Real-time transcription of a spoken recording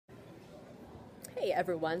Hey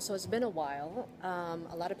everyone, so it's been a while.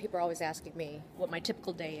 A lot of people are always asking me what my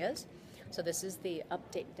typical day is. So this is the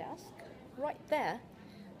update desk right there.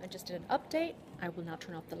 I just did an update. I will now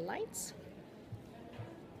turn off the lights.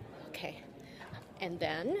 Okay, and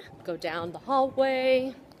then go down the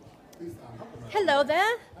hallway. Hello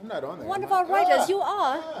there. I'm not on there. One of our writers, you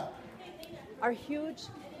are. Our huge,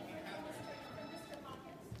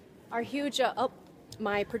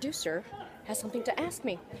 my producer has something to ask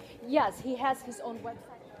me. Yes, he has his own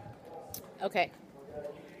website. Okay.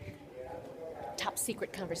 Top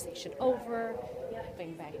secret conversation over.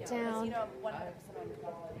 Bring back down.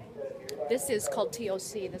 This is called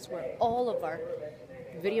TOC. That's where all of our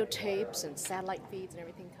videotapes and satellite feeds and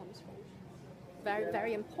everything comes from. Very,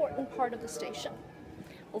 very important part of the station.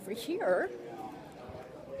 Over here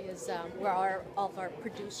is where all of our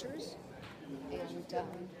producers and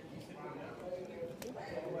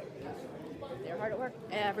they're hard at work.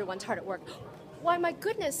 Everyone's hard at work. Why, my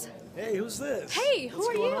goodness. Hey, who's this? Hey, who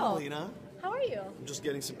are you? What's going on, Lena? How are you? I'm just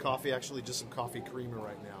getting some coffee, actually, just some coffee creamer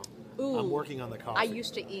right now. Ooh. I'm working on the coffee. I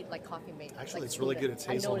used to eat like coffee made. Actually, like it's really good. It's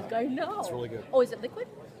hazelnut. I know. It's really good. Oh, is it liquid?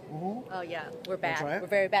 Mm-hmm. Oh, yeah. We're bad. Try it? We're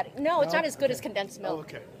very bad. No, it's No? not as good Okay. as condensed milk. Oh,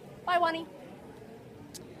 okay. Bye, Wani.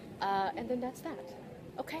 And then that's that.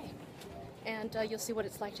 Okay. And you'll see what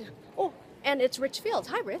it's like to... Oh, and it's Rich Fields.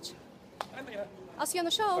 Hi, Rich. Hi, Leah. I'll see you on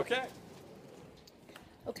the show. Okay.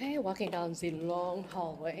 Okay, walking down the long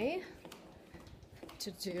hallway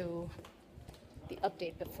to do the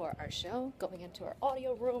update before our show. Going into our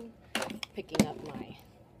audio room, picking up my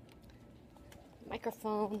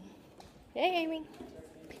microphone. Hey, Amy.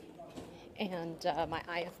 And my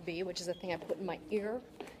IFB, which is a thing I put in my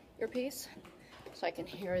earpiece, so I can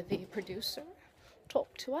hear the producer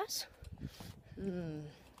talk to us.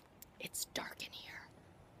 It's dark in here.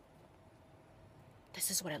 This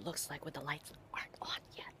is what it looks like when the lights aren't on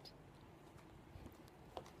yet.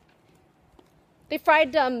 They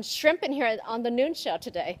fried shrimp in here on the noon show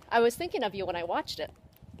today. I was thinking of you when I watched it.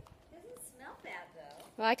 Doesn't smell bad though.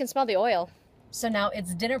 Well, I can smell the oil. So now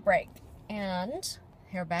it's dinner break. And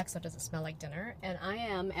hair back so it doesn't smell like dinner. And I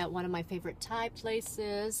am at one of my favorite Thai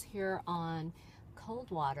places here on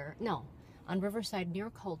Coldwater. No, on Riverside near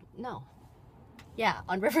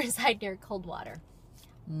on Riverside near Coldwater.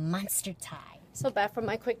 Monster Thai. So back from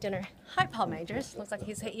my quick dinner. Hi, Paul Majors. Looks like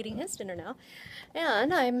he's eating his dinner now.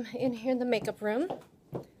 And I'm in here in the makeup room.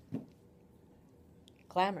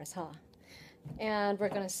 Glamorous, huh? And we're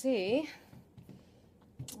going to see...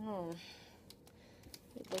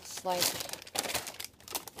 it looks like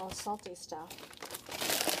all salty stuff.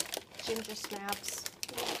 Ginger snaps.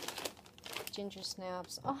 Ginger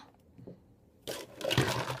snaps. Oh.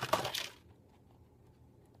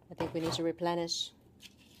 I think we need to replenish.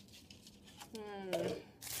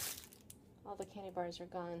 All the candy bars are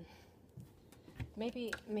gone.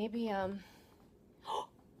 Maybe, look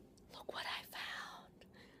what I found.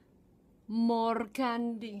 More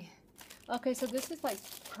candy. Okay, so this is like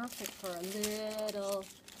perfect for a little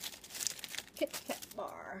Kit Kat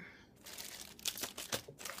bar.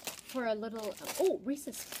 For a little, oh,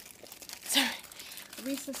 Reese's. Sorry,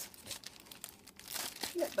 Reese's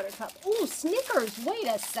peanut butter cup. Oh, Snickers, wait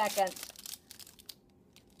a second.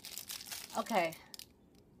 Okay,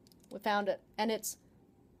 we found it, and it's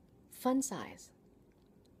fun size.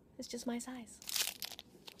 It's just my size.